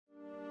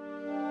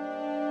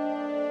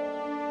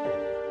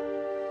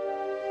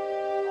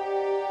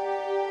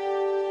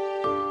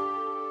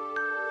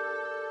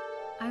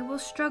will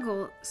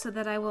struggle so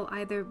that I will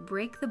either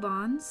break the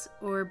bonds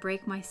or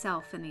break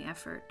myself in the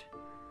effort.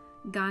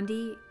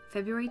 Gandhi,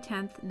 February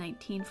 10th,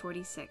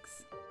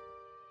 1946.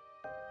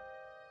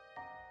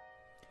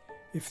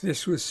 If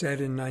this was said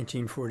in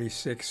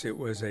 1946, it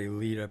was a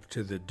lead up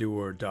to the do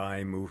or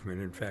die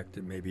movement. In fact,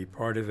 it may be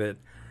part of it,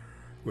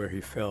 where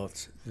he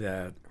felt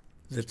that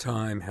the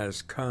time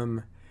has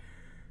come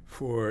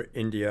for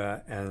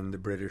India and the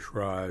British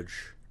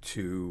Raj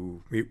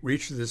to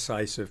reach the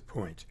decisive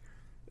point.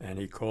 And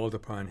he called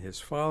upon his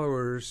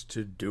followers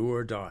to do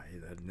or die.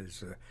 That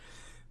is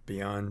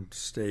beyond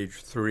stage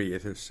 3.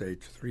 It is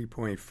stage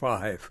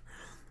 3.5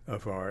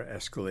 of our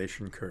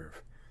escalation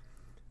curve.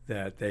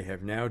 That they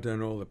have now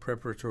done all the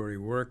preparatory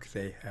work.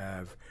 They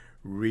have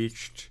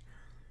reached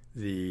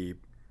the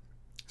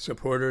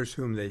supporters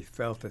whom they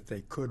felt that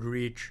they could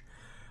reach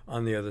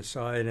on the other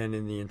side and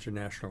in the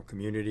international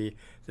community.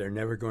 They're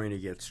never going to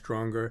get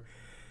stronger.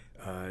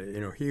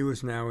 He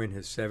was now in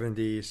his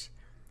 70s,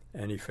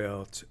 and he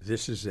felt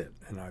this is it.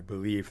 And I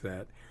believe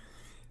that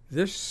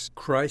this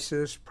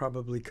crisis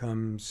probably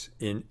comes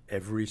in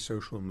every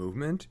social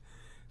movement,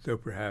 though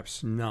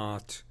perhaps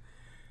not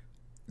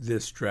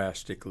this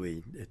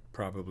drastically. It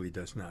probably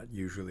does not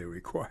usually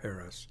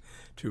require us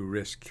to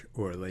risk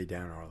or lay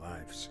down our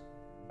lives.